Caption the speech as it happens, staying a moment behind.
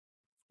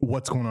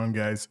What's going on,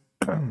 guys?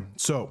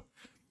 So,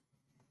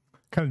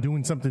 kind of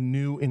doing something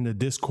new in the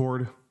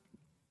Discord.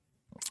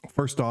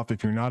 First off,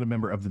 if you're not a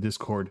member of the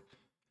Discord,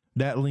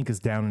 that link is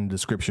down in the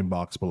description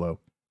box below.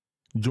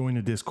 Join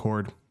the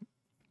Discord.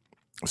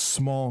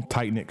 Small,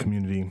 tight-knit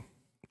community,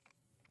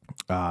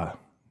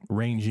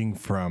 ranging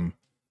from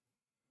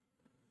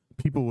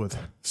people with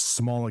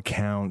small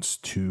accounts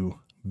to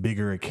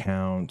bigger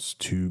accounts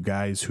to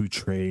guys who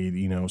trade,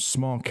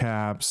 small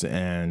caps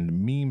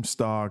and meme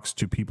stocks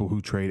to people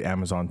who trade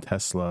Amazon,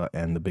 Tesla,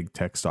 and the big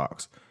tech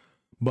stocks.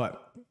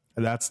 But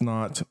that's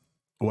not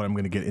what I'm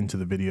going to get into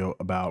the video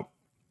about.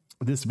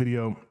 This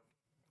video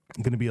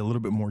is going to be a little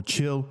bit more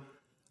chill.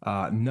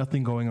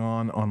 Nothing going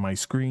on my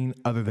screen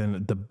other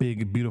than the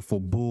big, beautiful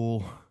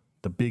bull,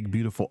 the big,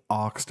 beautiful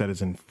ox that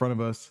is in front of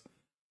us.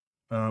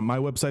 My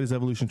website is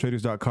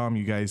evolutiontraders.com.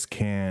 You guys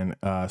can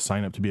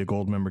sign up to be a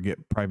gold member,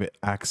 get private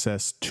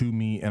access to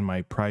me and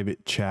my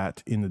private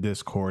chat in the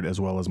Discord,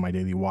 as well as my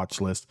daily watch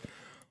list.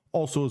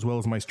 Also, as well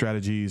as my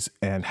strategies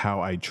and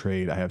how I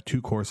trade. I have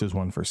two courses,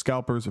 one for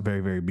scalpers, very,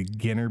 very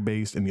beginner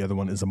based, and the other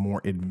one is a more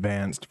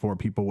advanced for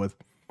people with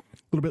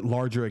a little bit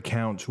larger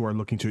accounts who are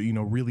looking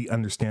to, really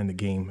understand the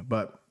game.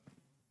 But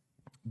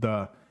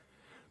the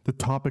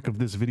topic of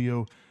this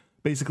video,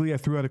 basically, I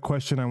threw out a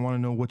question. I want to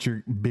know what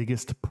your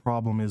biggest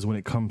problem is when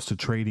it comes to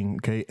trading.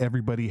 Okay.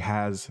 Everybody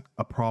has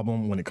a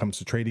problem when it comes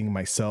to trading.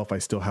 Myself, I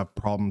still have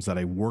problems that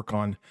I work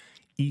on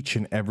each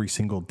and every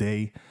single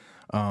day.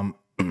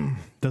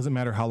 Doesn't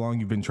matter how long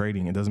you've been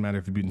trading. It doesn't matter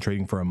if you've been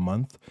trading for a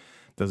month.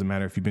 Doesn't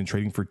matter if you've been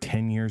trading for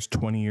 10 years,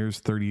 20 years,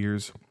 30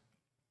 years.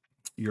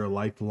 You're a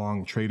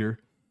lifelong trader.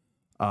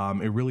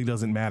 It really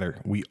doesn't matter.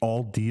 We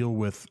all deal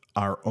with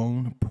our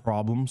own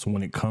problems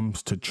when it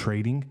comes to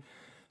trading.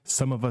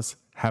 Some of us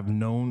have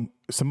learned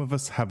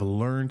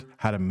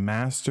how to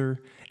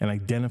master and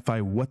identify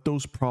what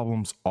those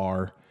problems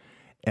are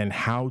and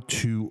how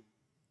to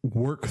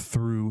work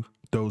through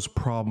those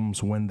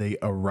problems when they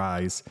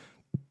arise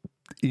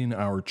in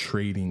our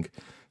trading.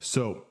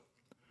 So,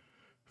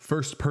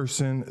 first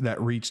person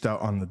that reached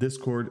out on the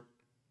Discord,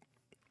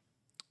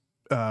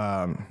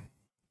 kind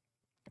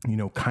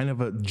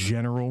of a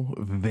general,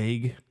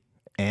 vague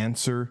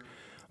answer,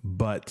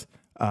 but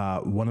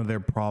one of their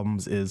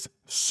problems is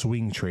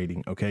swing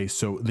trading. Okay.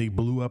 So they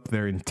blew up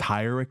their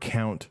entire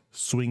account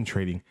swing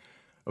trading.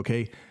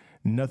 Okay.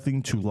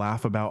 Nothing to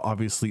laugh about.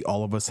 Obviously,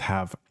 all of us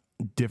have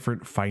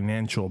different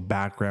financial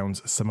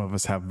backgrounds. Some of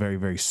us have very,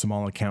 very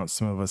small accounts.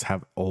 Some of us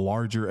have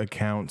larger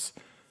accounts.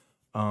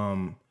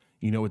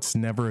 It's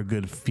never a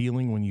good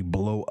feeling when you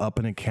blow up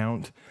an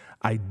account.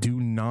 I do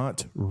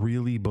not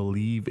really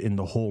believe in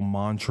the whole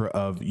mantra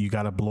of you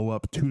got to blow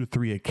up 2 to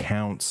 3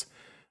 accounts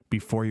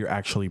before you're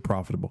actually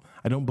profitable.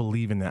 I don't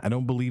believe in that. I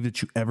don't believe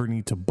that you ever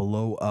need to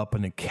blow up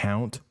an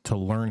account to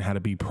learn how to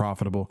be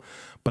profitable.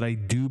 But I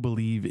do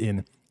believe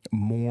in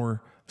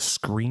more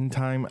screen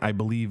time. I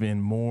believe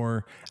in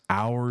more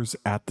hours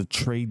at the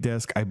trade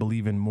desk. I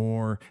believe in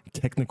more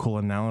technical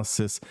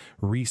analysis,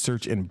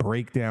 research, and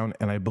breakdown.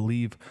 And I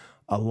believe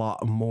a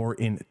lot more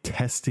in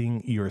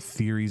testing your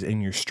theories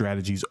and your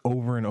strategies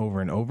over and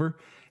over and over,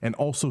 and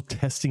also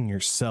testing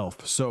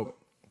yourself. So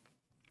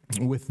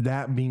with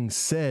that being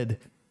said,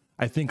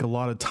 I think a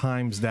lot of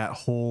times that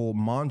whole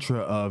mantra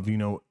of,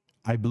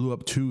 I blew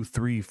up 2,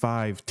 3,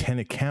 5, 10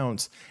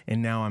 accounts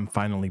and now I'm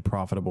finally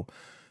profitable.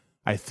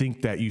 I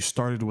think that you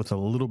started with a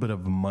little bit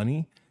of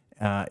money.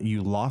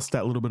 You lost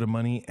that little bit of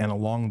money, and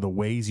along the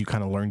ways you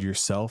kind of learned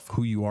yourself,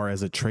 who you are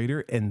as a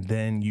trader, and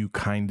then you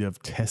kind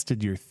of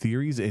tested your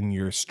theories and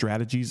your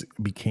strategies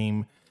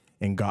became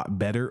and got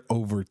better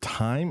over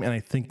time. And I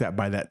think that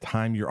by that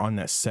time you're on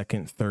that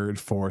second, third,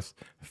 fourth,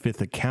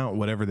 fifth account,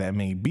 whatever that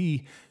may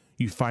be,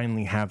 you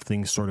finally have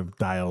things sort of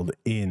dialed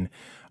in.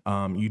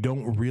 You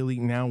don't really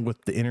now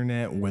with the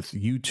internet, with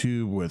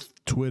YouTube, with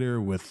Twitter,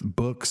 with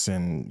books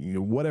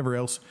and whatever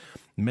else,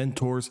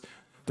 mentors.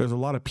 There's a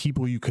lot of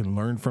people you can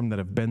learn from that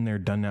have been there,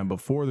 done that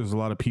before. There's a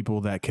lot of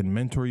people that can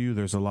mentor you.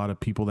 There's a lot of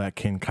people that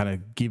can kind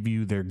of give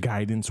you their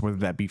guidance, whether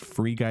that be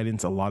free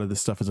guidance. A lot of this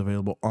stuff is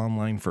available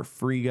online for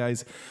free,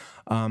 guys.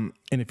 And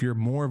if you're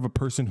more of a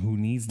person who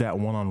needs that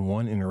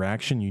one-on-one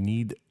interaction, you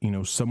need,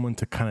 someone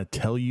to kind of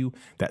tell you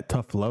that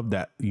tough love,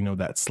 that,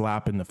 that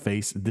slap in the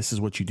face. This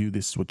is what you do.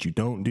 This is what you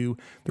don't do.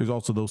 There's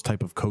also those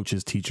type of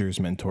coaches,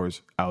 teachers,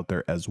 mentors out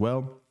there as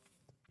well.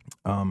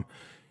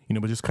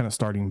 But just kind of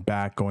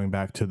going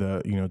back to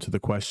the, to the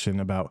question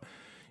about,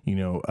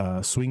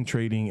 swing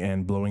trading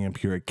and blowing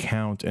up your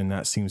account. And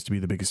that seems to be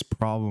the biggest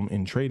problem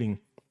in trading.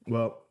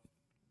 Well,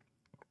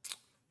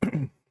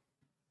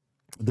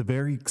 the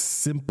very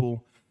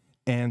simple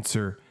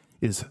answer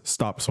is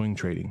stop swing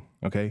trading.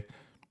 Okay.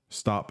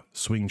 Stop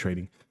swing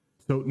trading.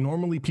 So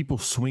normally people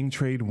swing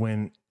trade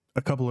when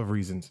a couple of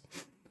reasons.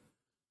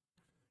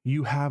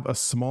 You have a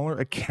smaller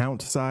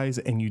account size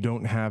and you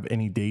don't have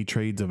any day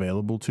trades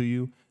available to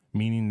you,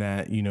 meaning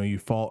that, you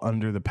fall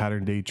under the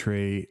pattern day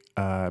trade,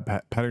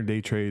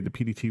 the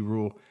PDT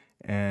rule,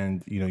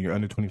 and, you're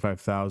under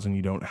 25,000,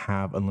 you don't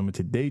have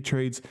unlimited day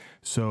trades.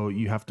 So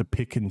you have to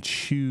pick and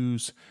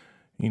choose,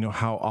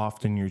 how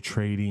often you're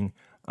trading.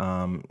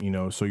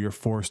 So you're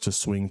forced to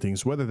swing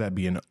things, whether that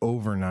be an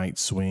overnight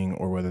swing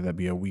or whether that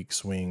be a week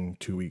swing,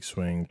 2-week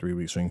swing,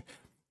 3-week swing.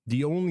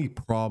 The only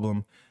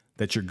problem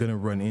that you're going to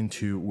run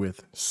into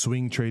with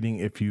swing trading,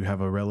 if you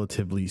have a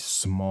relatively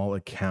small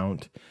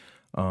account,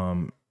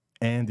 and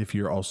if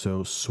you're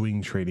also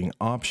swing trading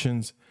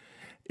options,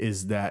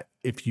 is that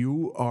if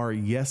you are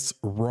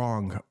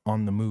wrong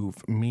on the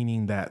move,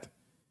 meaning that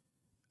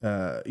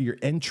your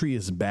entry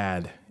is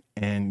bad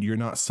and you're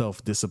not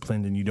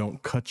self-disciplined and you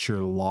don't cut your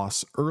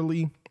loss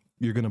early,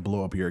 you're going to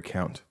blow up your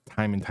account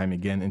time and time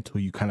again until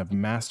you kind of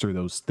master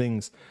those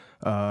things,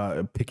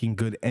 picking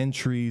good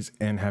entries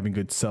and having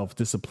good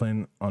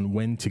self-discipline on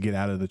when to get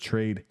out of the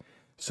trade.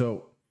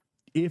 So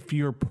if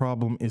your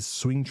problem is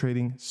swing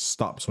trading,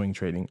 stop swing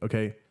trading.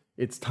 Okay.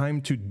 It's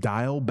time to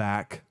dial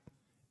back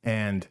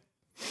and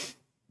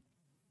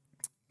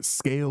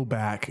scale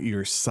back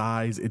your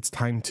size. It's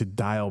time to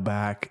dial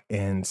back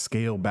and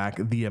scale back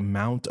the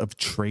amount of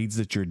trades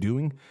that you're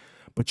doing,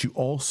 but you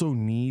also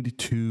need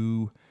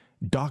to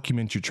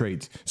document your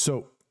trades.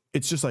 So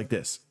it's just like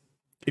this.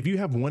 If you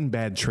have one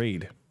bad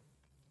trade,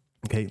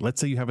 okay, let's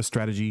say you have a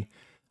strategy,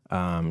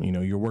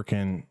 you're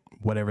working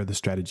whatever the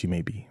strategy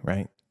may be,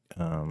 right?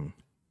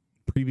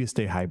 Previous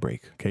day high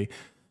break. Okay.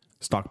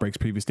 Stock breaks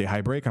previous day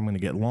high break. I'm going to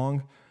get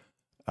long.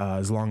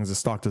 As long as the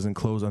stock doesn't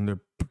close under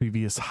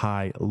previous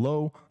high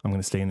low, I'm going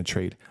to stay in the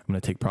trade. I'm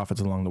going to take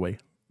profits along the way.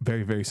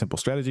 Very, very simple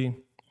strategy.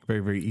 Very,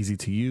 very easy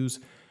to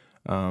use.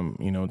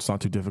 It's not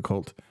too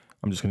difficult.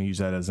 I'm just going to use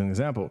that as an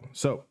example.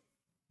 So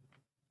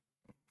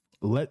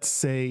let's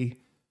say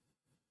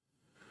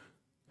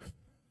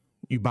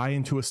you buy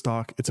into a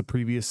stock. It's a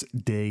previous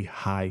day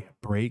high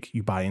break.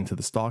 You buy into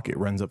the stock. It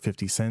runs up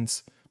 50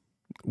 cents.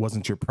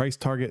 Wasn't your price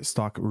target.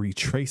 Stock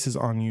retraces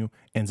on you,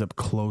 ends up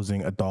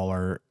closing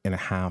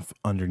 $1.50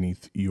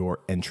 underneath your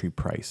entry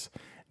price.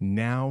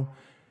 Now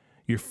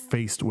you're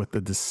faced with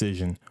the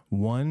decision.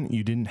 One,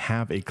 you didn't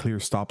have a clear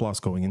stop loss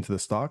going into the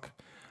stock.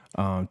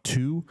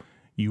 Two,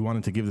 you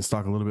wanted to give the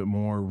stock a little bit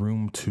more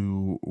room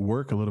to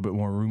work, a little bit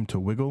more room to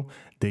wiggle.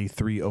 Day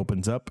three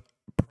opens up,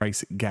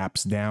 price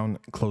gaps down,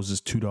 closes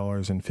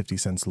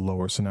 $2.50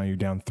 lower. So now you're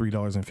down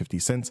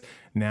 $3.50.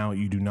 Now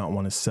you do not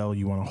want to sell.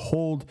 You want to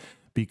hold,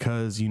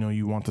 because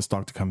you want the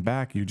stock to come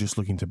back. You're just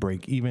looking to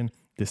break even,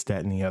 this,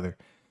 that, and the other.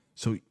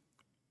 So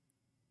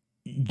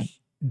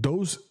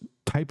those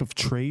type of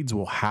trades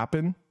will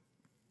happen.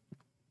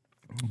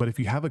 But if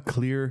you have a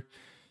clear,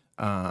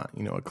 a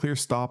clear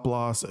stop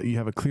loss, you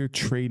have a clear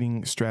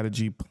trading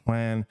strategy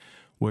plan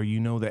where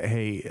you know that,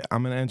 hey,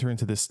 I'm going to enter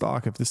into this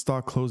stock. If this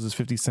stock closes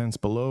 50 cents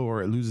below,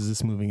 or it loses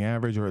this moving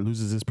average, or it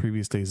loses this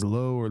previous day's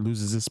low, or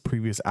loses this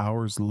previous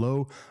hour's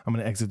low, I'm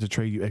going to exit the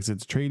trade. You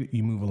exit the trade,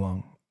 you move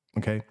along.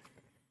 Okay.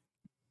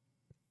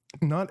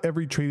 Not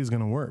every trade is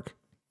going to work.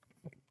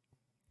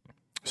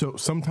 So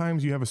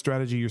sometimes you have a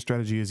strategy. Your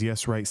strategy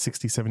is right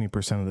 60,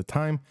 70% of the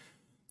time.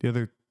 The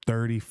other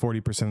 30,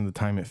 40% of the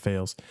time it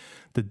fails.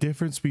 The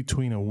difference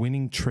between a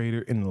winning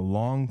trader in the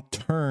long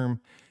term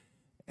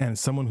and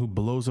someone who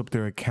blows up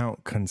their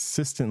account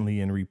consistently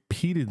and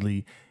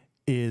repeatedly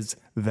is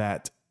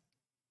that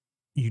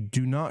you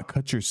do not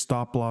cut your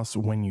stop loss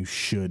when you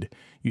should.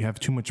 You have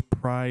too much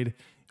pride.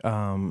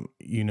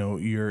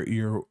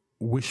 You're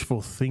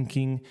wishful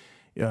thinking.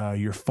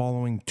 You're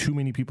following too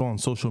many people on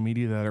social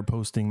media that are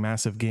posting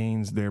massive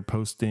gains. They're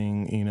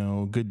posting,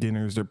 good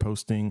dinners. They're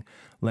posting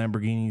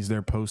Lamborghinis.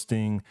 They're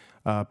posting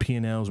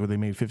P&Ls where they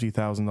made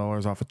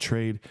 $50,000 off a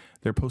trade.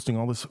 They're posting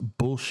all this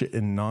bullshit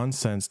and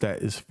nonsense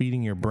that is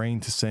feeding your brain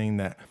to saying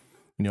that,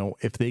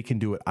 if they can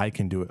do it, I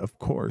can do it. Of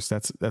course,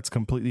 that's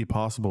completely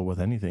possible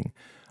with anything.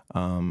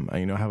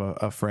 I have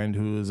a friend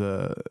who is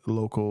a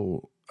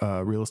local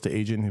real estate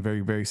agent, a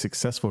very, very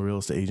successful real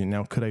estate agent.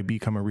 Now, could I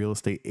become a real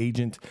estate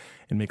agent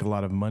and make a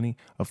lot of money?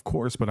 Of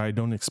course, but I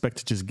don't expect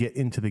to just get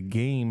into the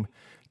game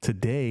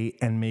today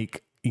and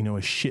make,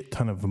 a shit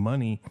ton of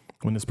money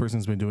when this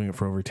person's been doing it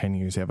for over 10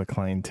 years. They have a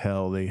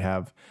clientele. They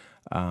have,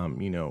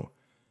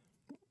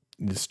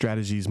 the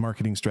strategies,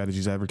 marketing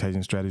strategies,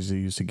 advertising strategies they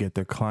use to get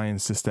their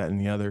clients, this, that, and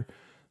the other.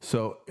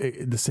 So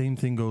the same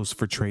thing goes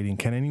for trading.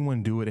 Can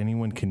anyone do it?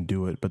 Anyone can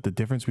do it. But the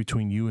difference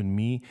between you and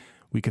me,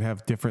 we could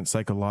have different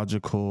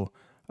psychological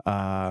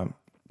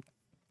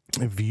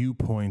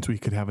viewpoints. We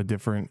could have a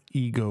different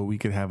ego. We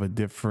could have a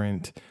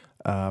different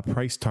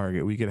price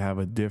target. We could have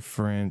a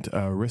different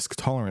risk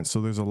tolerance.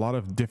 So there's a lot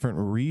of different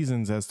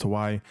reasons as to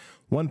why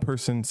one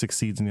person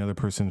succeeds and the other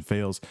person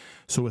fails.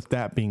 So with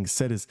that being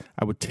said,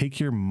 I would take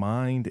your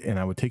mind and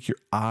I would take your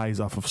eyes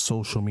off of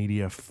social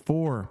media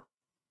for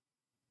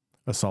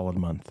a solid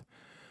month,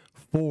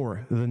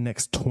 for the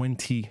next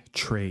 20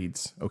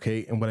 trades.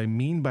 Okay. And what I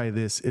mean by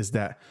this is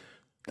that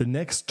the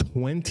next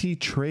 20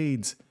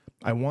 trades,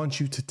 I want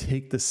you to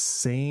take the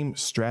same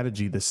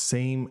strategy, the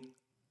same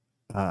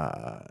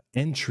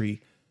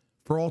entry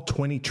for all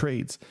 20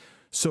 trades.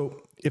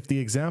 So if the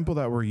example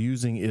that we're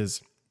using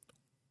is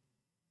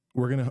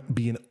we're going to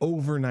be an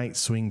overnight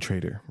swing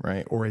trader,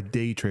 right? Or a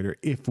day trader.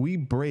 If we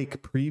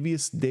break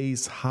previous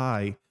day's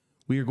high,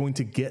 we are going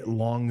to get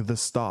long the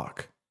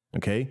stock.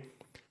 Okay.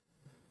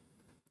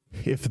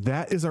 if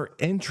that is our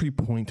entry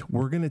point,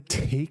 we're going to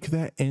take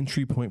that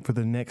entry point for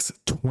the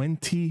next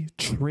 20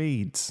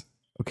 trades.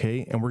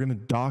 Okay. And we're going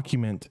to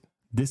document,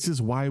 this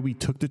is why we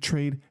took the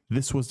trade.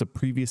 This was the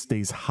previous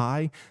day's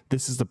high.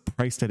 This is the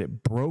price that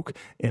it broke.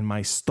 And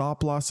my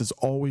stop loss is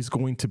always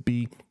going to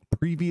be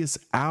previous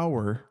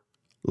hour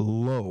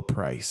low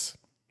price.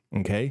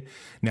 Okay.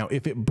 Now,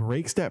 if it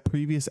breaks that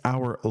previous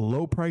hour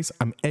low price,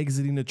 I'm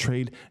exiting the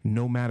trade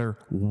no matter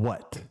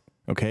what.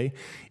 Okay.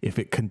 If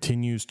it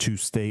continues to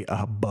stay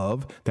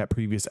above that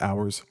previous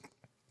hour's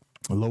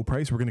low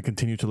price, we're going to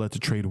continue to let the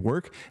trade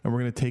work and we're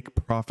going to take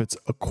profits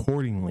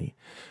accordingly.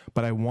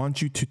 But I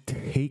want you to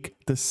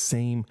take the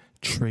same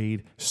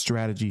trade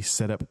strategy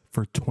set up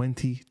for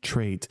 20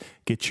 trades.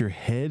 Get your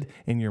head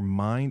and your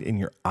mind and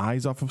your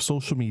eyes off of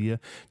social media.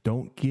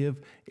 Don't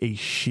give a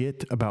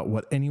shit about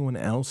what anyone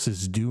else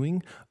is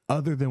doing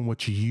other than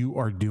what you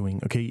are doing.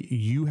 Okay.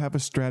 You have a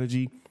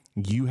strategy.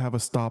 You have a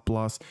stop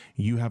loss,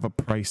 you have a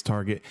price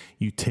target,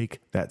 you take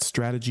that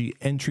strategy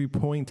entry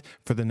point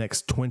for the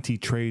next 20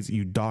 trades,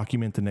 you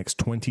document the next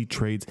 20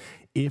 trades.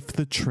 If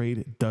the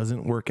trade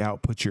doesn't work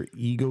out, put your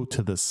ego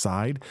to the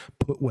side,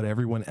 put what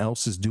everyone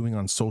else is doing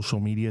on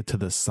social media to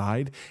the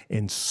side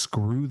and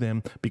screw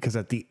them, because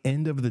at the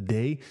end of the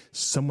day,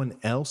 someone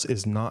else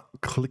is not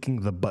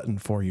clicking the button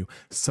for you.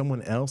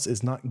 Someone else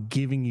is not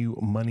giving you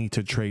money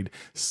to trade.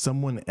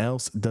 Someone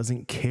else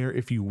doesn't care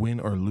if you win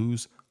or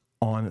lose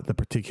on the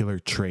particular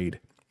trade.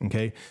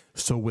 Okay.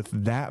 So with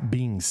that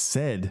being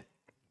said,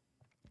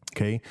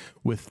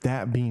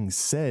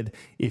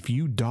 if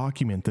you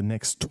document the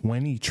next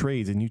 20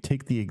 trades and you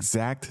take the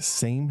exact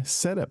same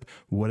setup,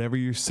 whatever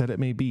your setup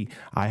may be,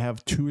 I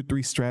have 2 or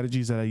 3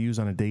 strategies that I use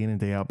on a day in and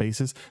day out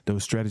basis.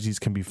 Those strategies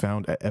can be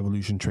found at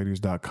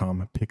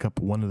evolutiontraders.com. Pick up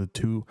one of the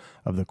 2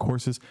 of the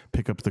courses,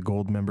 pick up the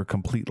gold member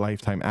complete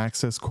lifetime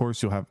access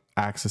course. You'll have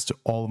access to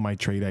all of my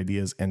trade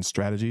ideas and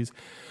strategies.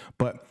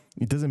 But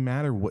it doesn't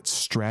matter what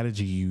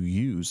strategy you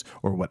use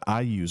or what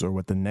I use or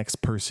what the next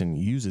person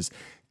uses.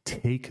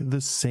 Take the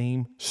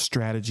same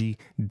strategy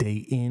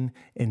day in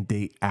and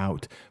day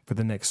out. For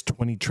the next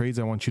 20 trades,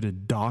 I want you to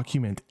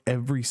document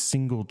every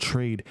single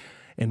trade.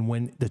 And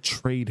when the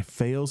trade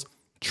fails,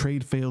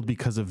 trade failed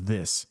because of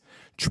this,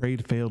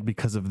 trade failed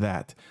because of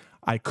that.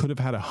 I could have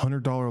had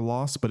 $100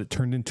 loss, but it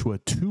turned into a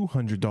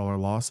 $200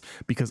 loss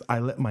because I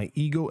let my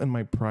ego and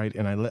my pride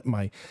and I let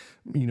my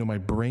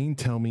brain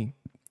tell me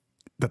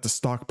that the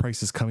stock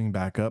price is coming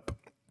back up.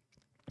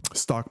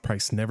 Stock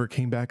price never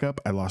came back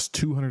up. I lost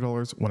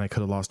 $200 when I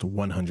could have lost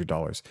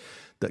 $100.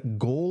 The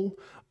goal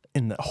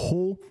and the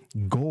whole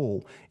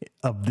goal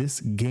of this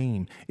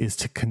game is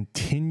to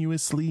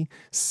continuously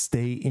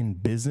stay in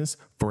business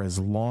for as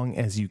long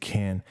as you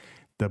can.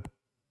 The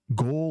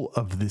goal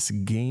of this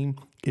game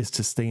is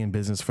to stay in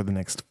business for the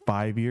next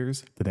 5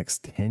 years, the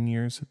next 10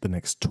 years, the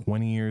next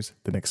 20 years,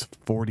 the next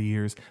 40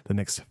 years, the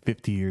next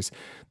 50 years.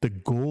 The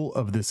goal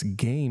of this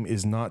game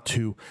is not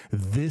to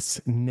this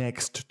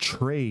next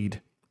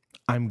trade,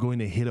 I'm going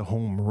to hit a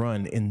home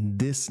run. In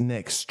this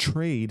next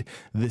trade,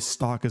 this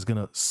stock is going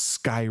to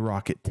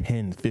skyrocket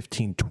 10,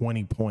 15,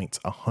 20 points,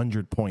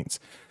 100 points.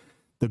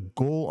 The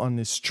goal on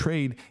this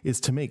trade is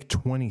to make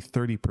 20,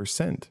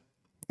 30%,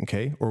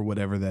 okay, or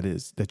whatever that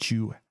is that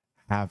you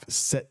have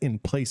set in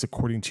place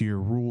according to your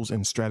rules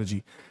and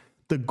strategy.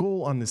 The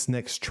goal on this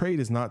next trade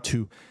is not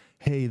to,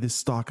 hey, this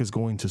stock is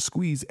going to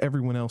squeeze.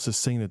 Everyone else is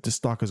saying that this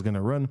stock is going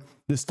to run.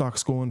 This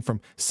stock's going from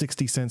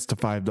 60 cents to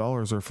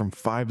 $5 or from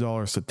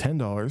 $5 to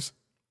 $10.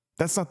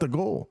 That's not the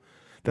goal.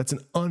 That's an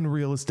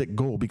unrealistic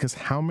goal, because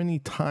how many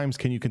times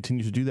can you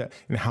continue to do that?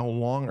 And how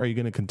long are you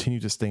going to continue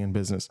to stay in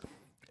business?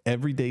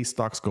 Every day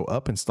stocks go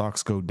up and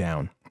stocks go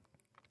down.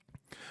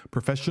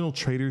 Professional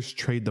traders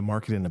trade the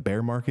market in a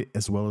bear market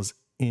as well as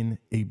in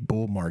a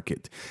bull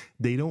market.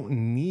 They don't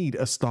need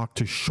a stock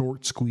to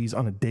short squeeze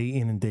on a day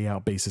in and day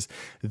out basis.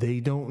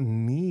 They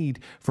don't need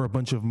for a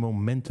bunch of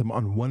momentum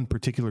on one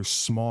particular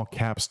small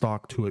cap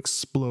stock to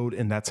explode,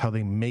 and that's how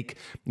they make,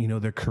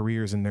 their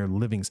careers and their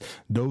livings.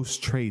 Those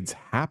trades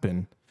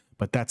happen,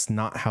 but that's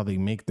not how they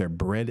make their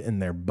bread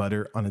and their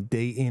butter on a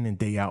day in and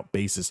day out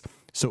basis.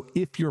 So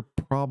if your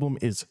problem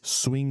is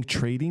swing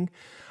trading,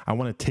 I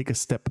want to take a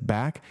step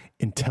back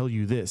and tell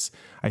you this.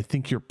 I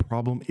think your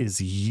problem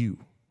is you.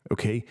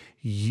 Okay,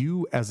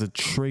 you as a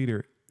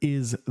trader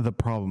is the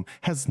problem.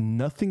 Has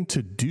nothing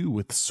to do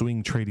with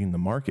swing trading the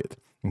market.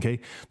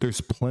 Okay,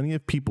 there's plenty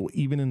of people,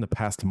 even in the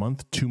past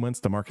month, 2 months,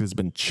 the market has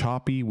been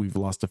choppy. We've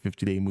lost a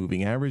 50-day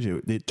moving average.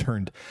 It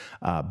turned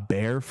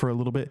bear for a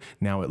little bit.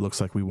 Now it looks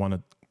like we want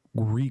to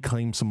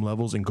reclaim some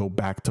levels and go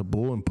back to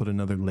bull and put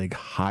another leg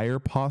higher,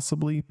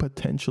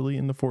 potentially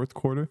in the fourth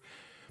quarter.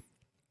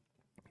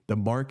 The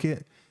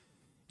market,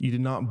 you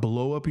did not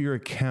blow up your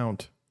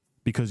account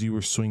because you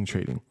were swing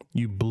trading.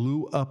 You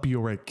blew up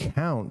your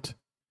account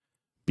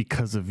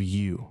because of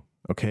you.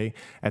 Okay.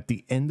 At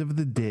the end of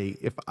the day,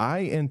 if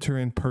I enter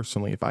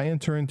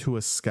into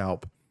a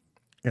scalp,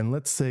 and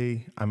let's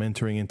say I'm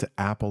entering into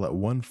Apple at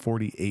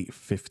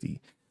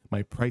 148.50,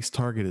 my price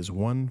target is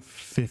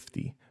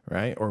 150,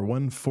 right? Or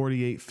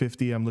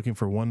 148.50. I'm looking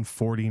for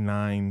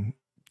 149.20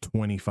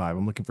 25.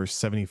 I'm looking for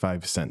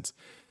 75 cents.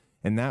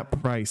 And that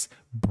price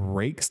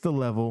breaks the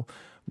level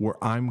where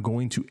I'm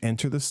going to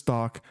enter the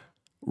stock,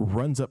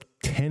 runs up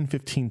 10,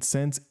 15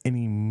 cents, and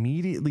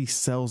immediately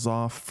sells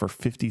off for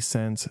 50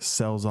 cents,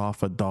 sells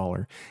off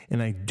 $1.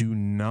 And I do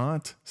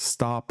not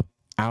stop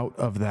out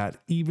of that,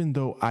 even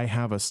though I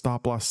have a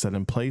stop loss set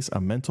in place,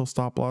 a mental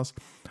stop loss.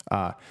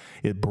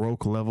 It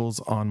broke levels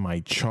on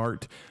my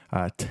chart.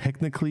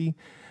 Technically,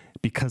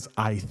 because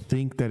I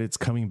think that it's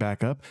coming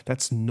back up.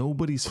 That's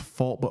nobody's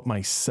fault but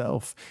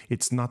myself.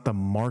 It's not the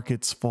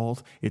market's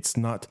fault. It's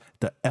not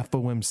the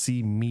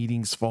FOMC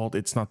meeting's fault.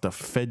 It's not the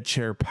Fed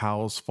Chair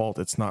Powell's fault.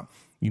 It's not,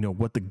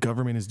 what the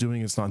government is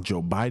doing. It's not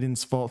Joe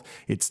Biden's fault.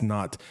 It's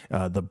not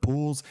the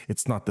bulls.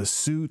 It's not the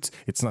suits.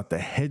 It's not the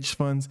hedge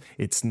funds.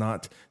 It's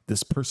not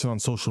this person on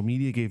social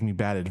media gave me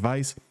bad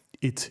advice.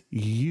 It's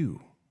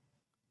you.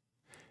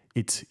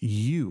 It's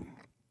you.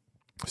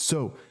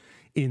 So,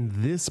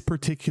 in this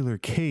particular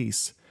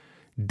case,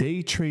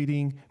 day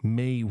trading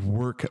may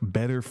work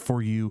better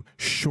for you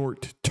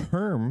short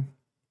term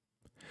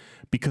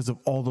because of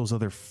all those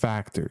other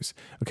factors.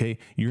 Okay.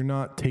 You're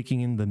not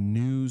taking in the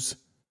news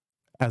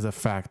as a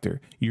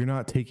factor. You're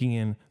not taking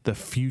in the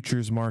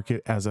futures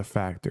market as a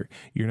factor.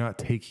 You're not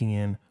taking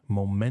in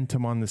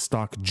momentum on the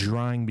stock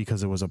drying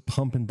because it was a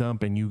pump and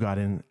dump and you got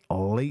in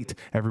late.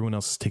 Everyone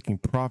else is taking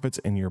profits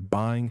and you're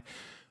buying.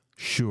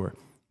 Sure.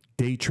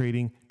 Day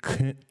trading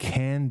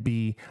can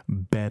be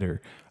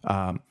better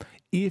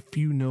if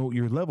you know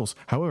your levels.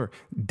 However,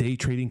 day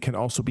trading can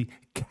also be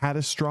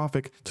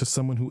catastrophic to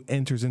someone who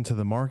enters into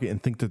the market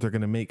and think that they're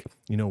going to make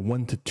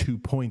 1 to 2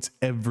 points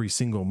every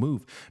single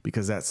move,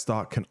 because that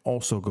stock can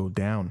also go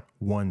down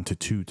 1 to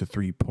 2 to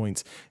 3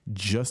 points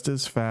just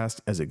as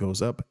fast as it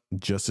goes up,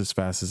 just as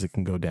fast as it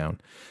can go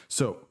down.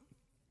 So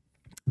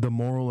the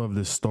moral of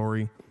this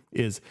story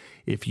is,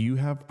 if you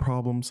have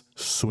problems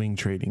swing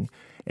trading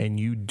and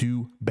you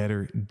do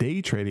better day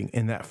trading,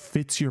 and that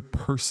fits your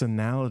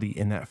personality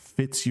and that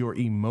fits your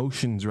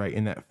emotions right,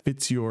 and that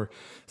fits your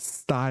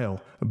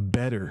style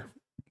better,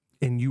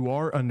 and you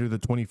are under the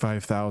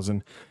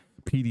 25,000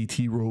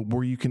 PDT rule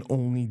where you can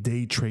only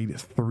day trade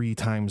 3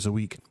 times a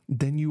week,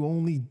 then you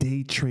only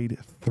day trade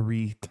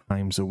 3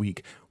 times a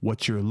week.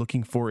 What you're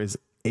looking for is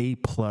A+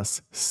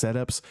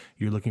 setups.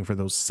 You're looking for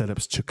those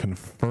setups to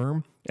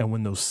confirm. And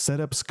when those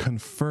setups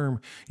confirm,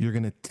 you're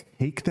going to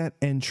take that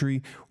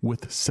entry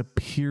with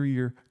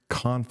superior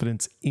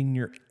confidence in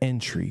your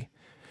entry.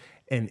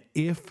 And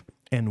if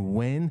and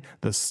when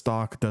the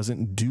stock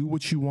doesn't do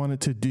what you want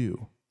it to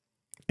do,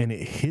 and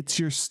it hits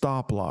your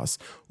stop loss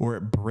or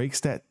it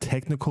breaks that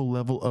technical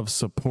level of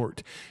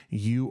support,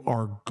 you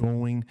are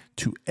going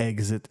to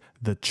exit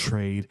the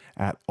trade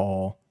at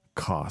all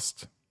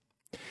costs.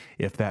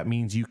 If that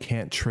means you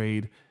can't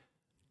trade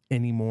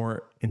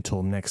anymore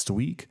until next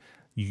week,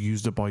 you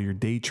used up all your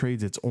day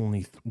trades, it's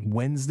only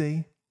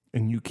Wednesday,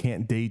 and you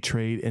can't day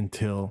trade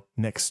until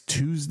next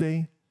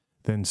Tuesday,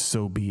 then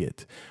so be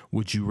it.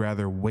 Would you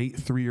rather wait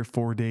 3 or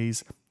 4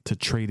 days to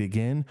trade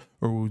again,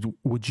 or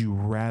would you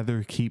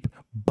rather keep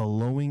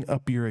blowing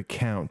up your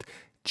account,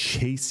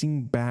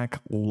 chasing back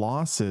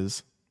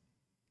losses,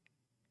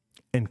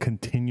 and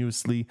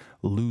continuously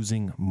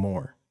losing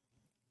more?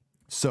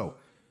 So,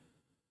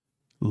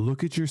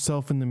 look at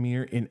yourself in the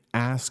mirror and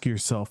ask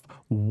yourself,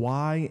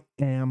 why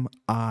am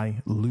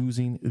I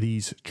losing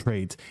these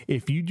trades?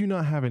 If you do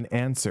not have an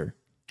answer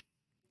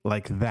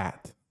like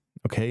that,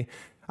 okay,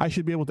 I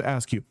should be able to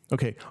ask you,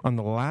 okay, on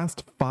the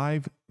last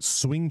 5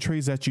 swing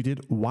trades that you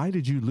did, why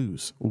did you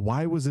lose?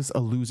 Why was this a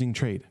losing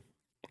trade?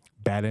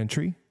 Bad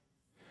entry?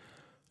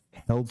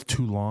 Held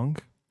too long?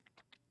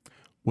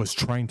 Was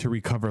trying to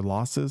recover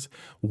losses?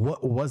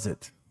 What was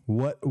it?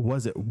 What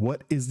was it?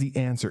 What is the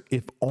answer?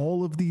 If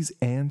all of these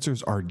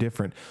answers are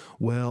different,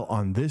 well,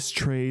 on this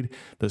trade,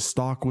 the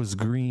stock was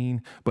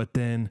green, but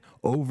then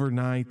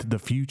overnight, the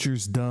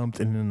futures dumped,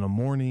 and in the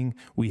morning,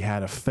 we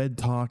had a Fed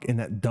talk, and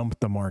that dumped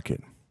the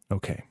market.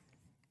 Okay,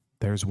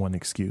 there's one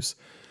excuse.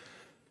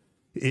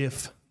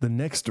 If the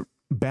next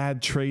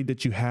bad trade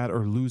that you had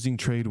or losing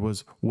trade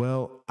was,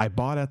 well, I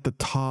bought at the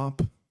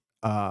top,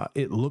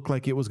 it looked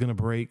like it was going to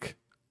break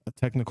a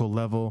technical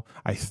level.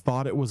 I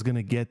thought it was going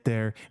to get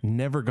there,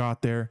 never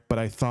got there, but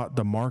I thought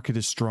the market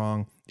is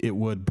strong, it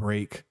would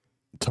break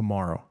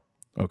tomorrow.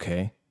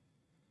 Okay.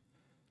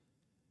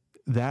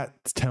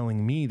 That's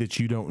telling me that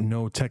you don't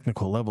know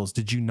technical levels.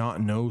 Did you not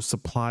know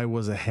supply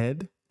was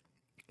ahead?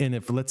 And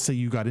if, let's say,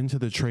 you got into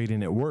the trade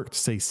and it worked,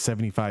 say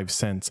 75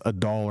 cents,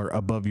 $1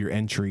 above your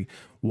entry,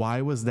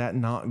 why was that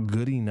not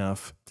good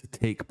enough to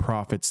take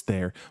profits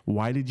there?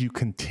 Why did you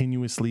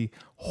continuously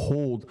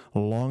hold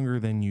longer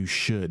than you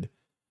should?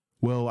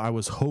 Well, I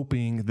was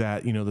hoping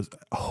that, the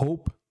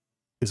hope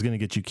is going to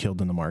get you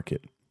killed in the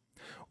market.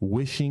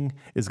 Wishing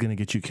is going to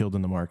get you killed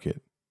in the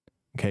market.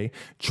 Okay.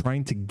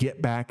 Trying to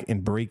get back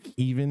and break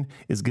even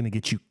is going to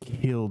get you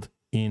killed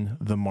in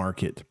the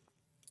market.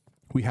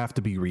 We have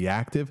to be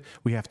reactive.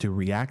 We have to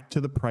react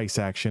to the price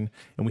action,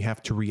 and we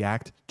have to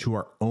react to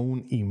our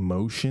own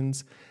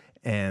emotions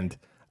and,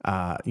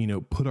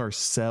 put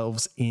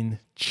ourselves in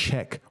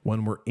check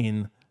when we're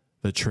in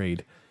the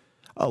trade.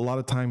 A lot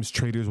of times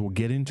traders will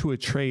get into a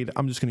trade.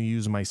 I'm just going to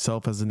use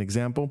myself as an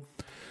example.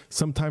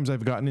 Sometimes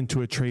I've gotten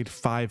into a trade,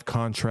 5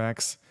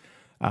 contracts,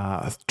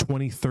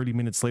 20, 30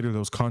 minutes later,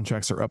 those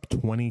contracts are up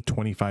 20,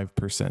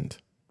 25%.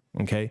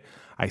 Okay.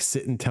 I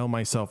sit and tell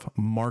myself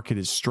market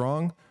is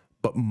strong,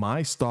 but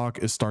my stock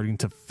is starting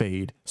to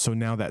fade. So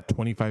now that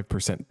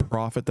 25%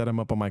 profit that I'm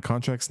up on my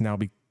contracts now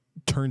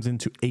turns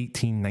into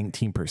 18,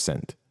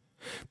 19%.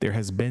 There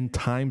has been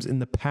times in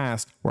the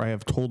past where I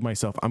have told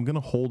myself, I'm going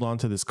to hold on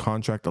to this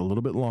contract a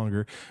little bit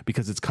longer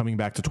because it's coming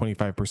back to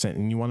 25%.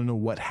 And you want to know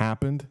what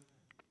happened?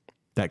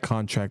 That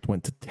contract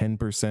went to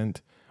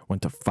 10%,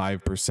 went to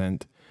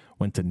 5%,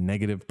 went to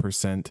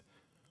 -%,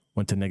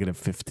 went to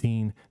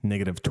 -15,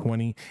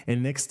 -20.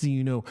 And next thing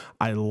you know,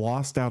 I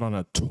lost out on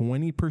a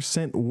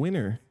 20%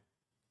 winner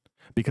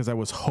because I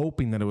was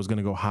hoping that it was going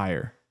to go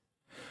higher.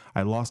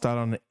 I lost out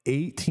on an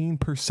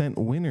 18%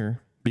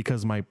 winner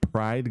because my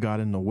pride got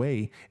in the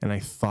way and I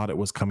thought it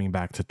was coming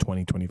back to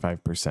 20,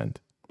 25%.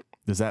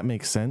 Does that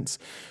make sense?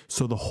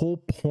 So the whole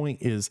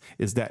point is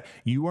that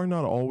you are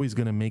not always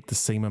going to make the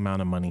same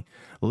amount of money.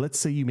 Let's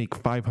say you make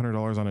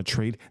 $500 on a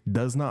trade,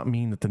 does not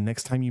mean that the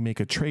next time you make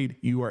a trade,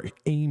 you are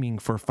aiming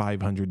for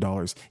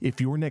 $500. If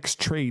your next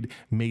trade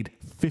made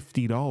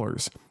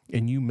 $50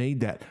 and you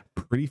made that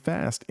pretty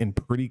fast and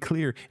pretty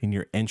clear and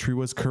your entry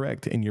was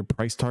correct and your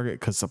price target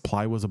because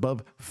supply was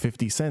above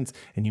 50 cents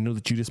and you know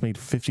that you just made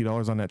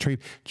 $50 on that trade,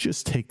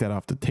 just take that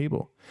off the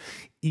table.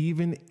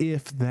 Even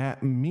if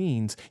that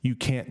means you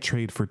can't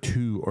trade for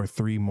 2 or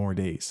 3 more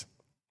days.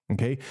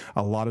 Okay.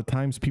 A lot of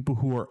times people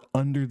who are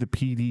under the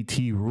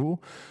PDT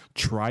rule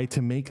try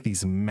to make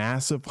these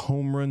massive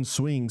home run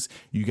swings.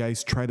 You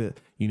guys try to,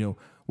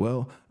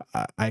 well,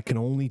 I can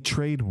only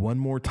trade one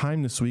more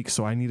time this week,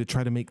 so I need to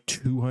try to make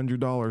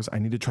 $200. I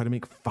need to try to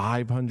make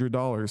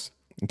 $500.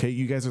 Okay,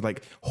 you guys are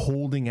like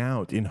holding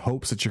out in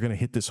hopes that you're going to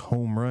hit this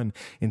home run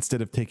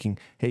instead of taking,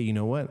 hey, you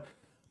know what?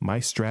 My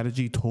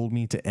strategy told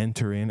me to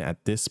enter in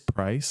at this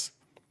price.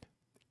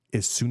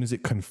 As soon as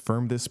it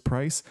confirmed this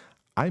price,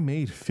 I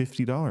made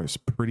 $50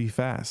 pretty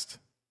fast.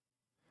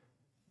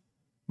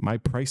 My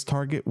price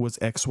target was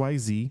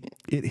XYZ.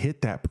 It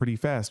hit that pretty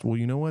fast. Well,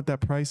 you know what?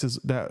 That price is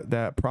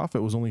that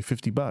profit was only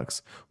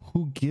 $50.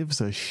 Who gives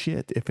a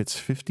shit if it's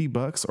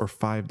 $50 or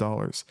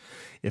 $5?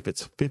 If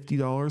it's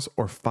 $50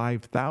 or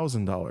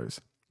 $5,000,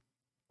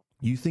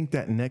 you think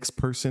that next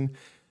person,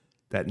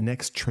 that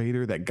next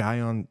trader, that guy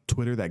on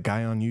Twitter, that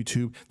guy on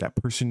YouTube, that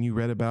person you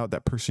read about,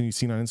 that person you've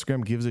seen on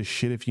Instagram gives a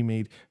shit if you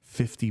made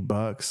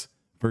 $50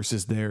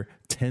 versus their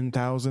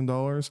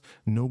 $10,000?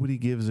 Nobody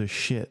gives a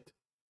shit.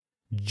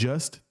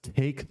 Just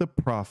take the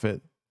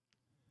profit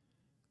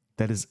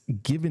that is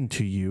given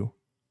to you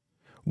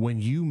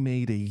when you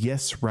made a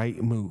yes, right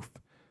move.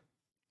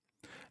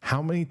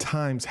 How many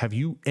times have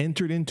you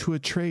entered into a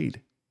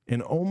trade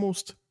and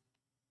almost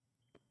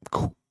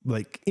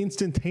like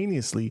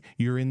instantaneously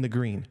you're in the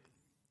green,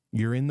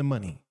 you're in the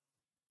money,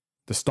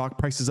 the stock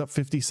price is up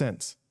 50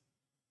 cents,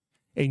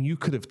 and you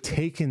could have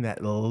taken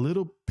that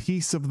little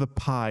piece of the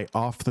pie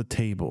off the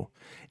table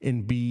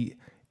and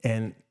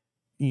become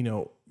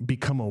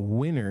a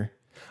winner,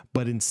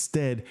 but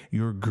instead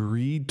your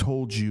greed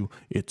told you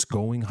it's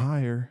going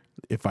higher.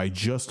 If I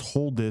just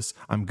hold this,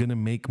 I'm going to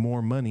make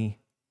more money.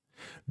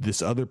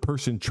 This other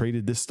person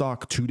traded this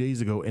stock 2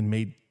 days ago and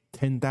made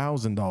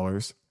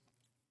 $10,000.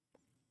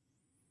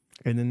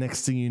 And the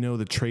next thing you know,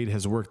 the trade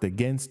has worked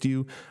against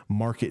you.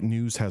 Market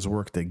news has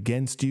worked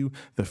against you.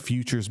 The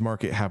futures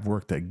market have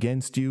worked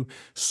against you.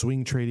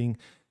 Swing trading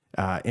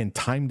and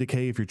time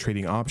decay, if you're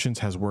trading options,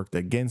 has worked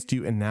against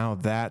you. And now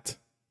that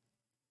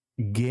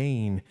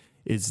gain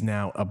is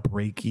now a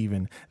break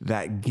even.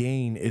 That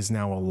gain is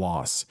now a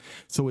loss.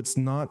 So it's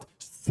not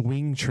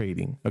swing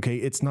trading. Okay.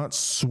 It's not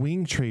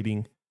swing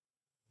trading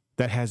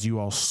that has you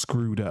all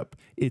screwed up.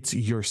 It's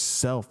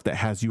yourself that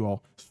has you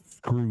all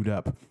screwed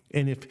up.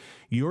 And if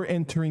you're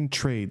entering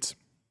trades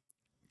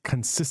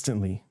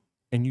consistently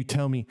and you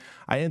tell me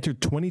I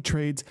entered 20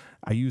 trades,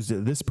 I used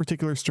this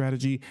particular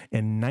strategy,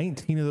 and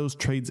 19 of those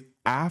trades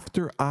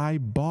after I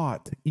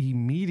bought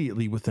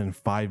immediately within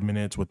 5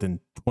 minutes, within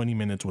 20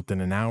 minutes,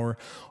 within an hour,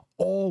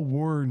 all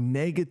were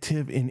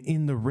negative and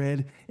in the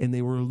red, and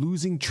they were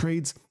losing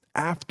trades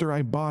after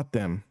I bought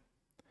them.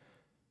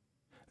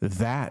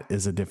 That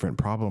is a different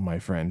problem, my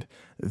friend.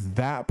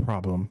 That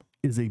problem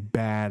is a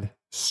bad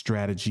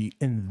strategy,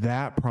 and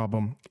that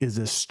problem is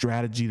a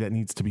strategy that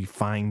needs to be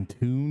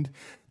fine-tuned.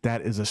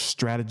 That is a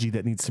strategy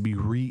that needs to be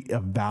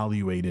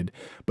reevaluated.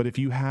 But if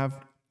you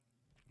have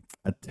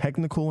a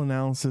technical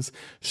analysis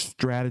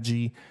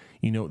strategy,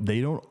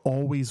 they don't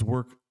always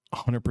work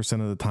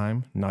 100% of the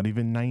time, not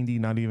even 90,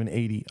 not even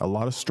 80. A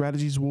lot of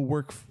strategies will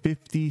work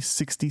 50,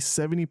 60,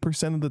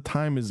 70% of the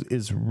time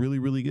is really,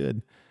 really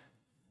good.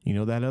 You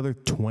know, that other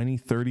 20,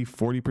 30,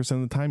 40%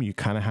 of the time, you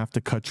kind of have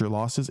to cut your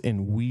losses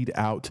and weed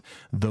out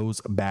those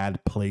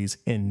bad plays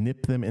and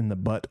nip them in the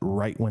butt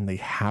right when they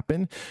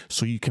happen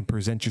so you can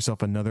present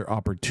yourself another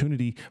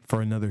opportunity for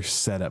another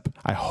setup.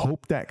 I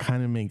hope that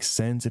kind of makes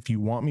sense. If you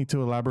want me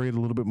to elaborate a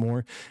little bit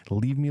more,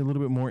 leave me a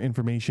little bit more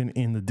information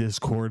in the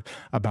Discord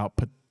about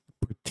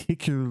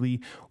particularly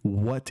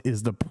what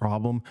is the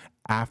problem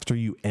after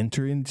you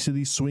enter into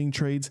these swing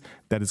trades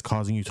that is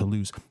causing you to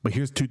lose. But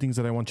here's two things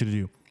that I want you to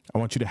do. I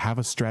want you to have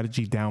a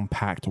strategy down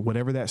packed.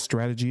 Whatever that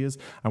strategy is,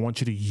 I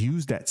want you to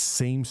use that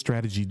same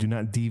strategy. Do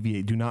not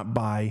deviate. Do not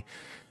buy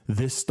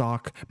this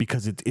stock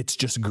because it's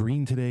just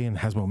green today and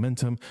has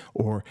momentum,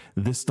 or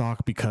this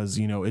stock because,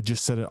 you know, it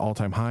just set an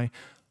all-time high.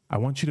 I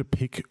want you to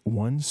pick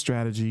one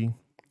strategy,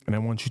 and I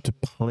want you to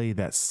play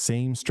that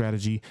same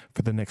strategy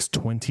for the next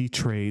 20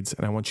 trades.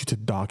 And I want you to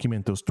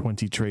document those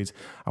 20 trades.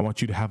 I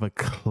want you to have a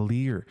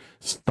clear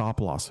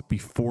stop loss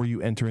before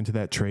you enter into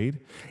that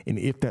trade. And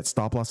if that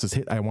stop loss is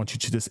hit, I want you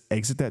to just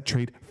exit that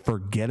trade,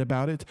 forget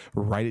about it,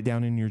 write it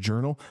down in your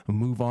journal,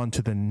 move on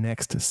to the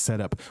next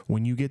setup.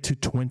 When you get to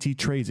 20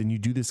 trades and you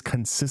do this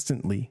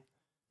consistently,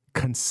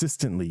 taking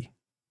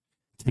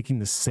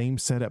the same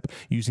setup,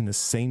 using the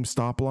same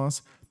stop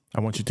loss, I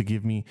want you to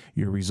give me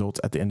your results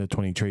at the end of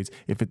 20 trades.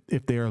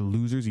 If they are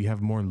losers, you have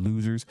more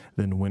losers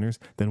than winners,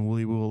 then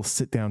we will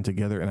sit down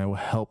together and I will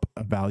help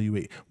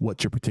evaluate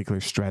what your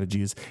particular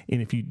strategy is. And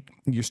if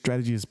your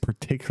strategy is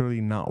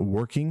particularly not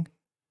working,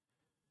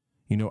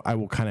 you know, I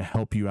will kind of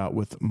help you out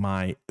with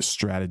my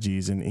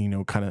strategies and, you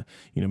know, kind of,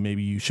 you know,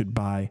 maybe you should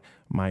buy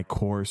my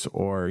course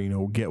or, you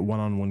know, get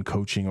one-on-one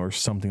coaching or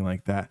something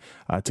like that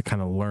to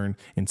kind of learn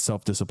and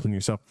self-discipline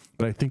yourself.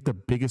 But I think the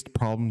biggest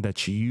problem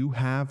that you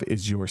have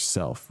is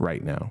yourself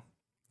right now.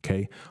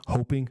 Okay.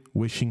 Hoping,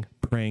 wishing,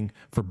 praying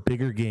for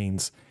bigger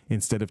gains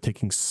instead of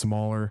taking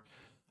smaller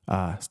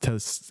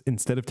games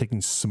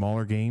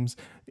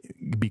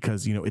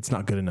because, you know, it's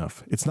not good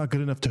enough. It's not good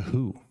enough to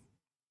who?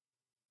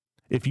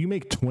 If you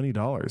make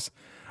 $20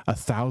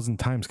 1,000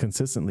 times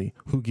consistently,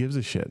 who gives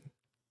a shit?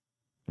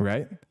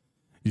 Right?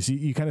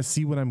 You kind of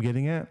see what I'm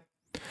getting at?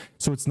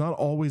 So it's not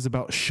always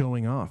about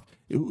showing off.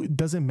 It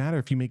doesn't matter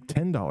if you make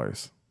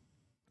 $10.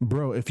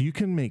 Bro, if you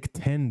can make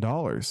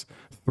 $10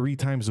 3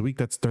 times a week,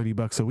 that's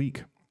 $30 a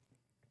week.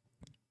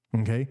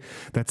 Okay?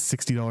 That's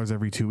 $60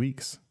 every 2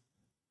 weeks.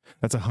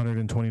 That's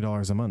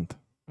 $120 a month.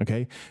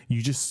 Okay.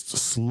 You just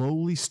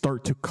slowly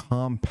start to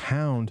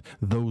compound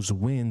those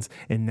wins.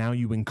 And now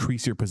you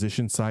increase your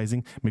position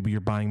sizing. Maybe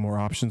you're buying more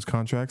options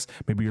contracts.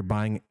 Maybe you're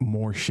buying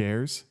more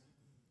shares.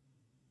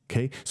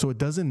 Okay. So it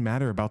doesn't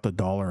matter about the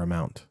dollar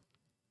amount.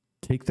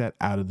 Take that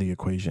out of the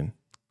equation.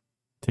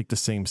 Take the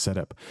same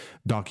setup.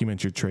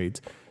 Document your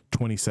trades.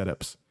 20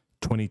 setups,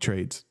 20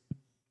 trades.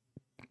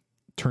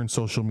 Turn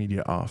social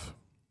media off.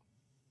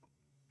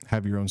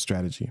 Have your own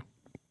strategy.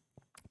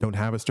 Don't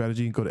have a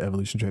strategy? Go to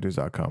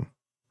evolutiontraders.com.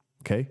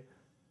 Okay.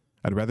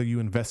 I'd rather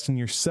you invest in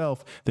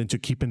yourself than to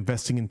keep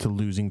investing into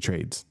losing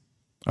trades.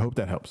 I hope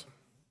that helps.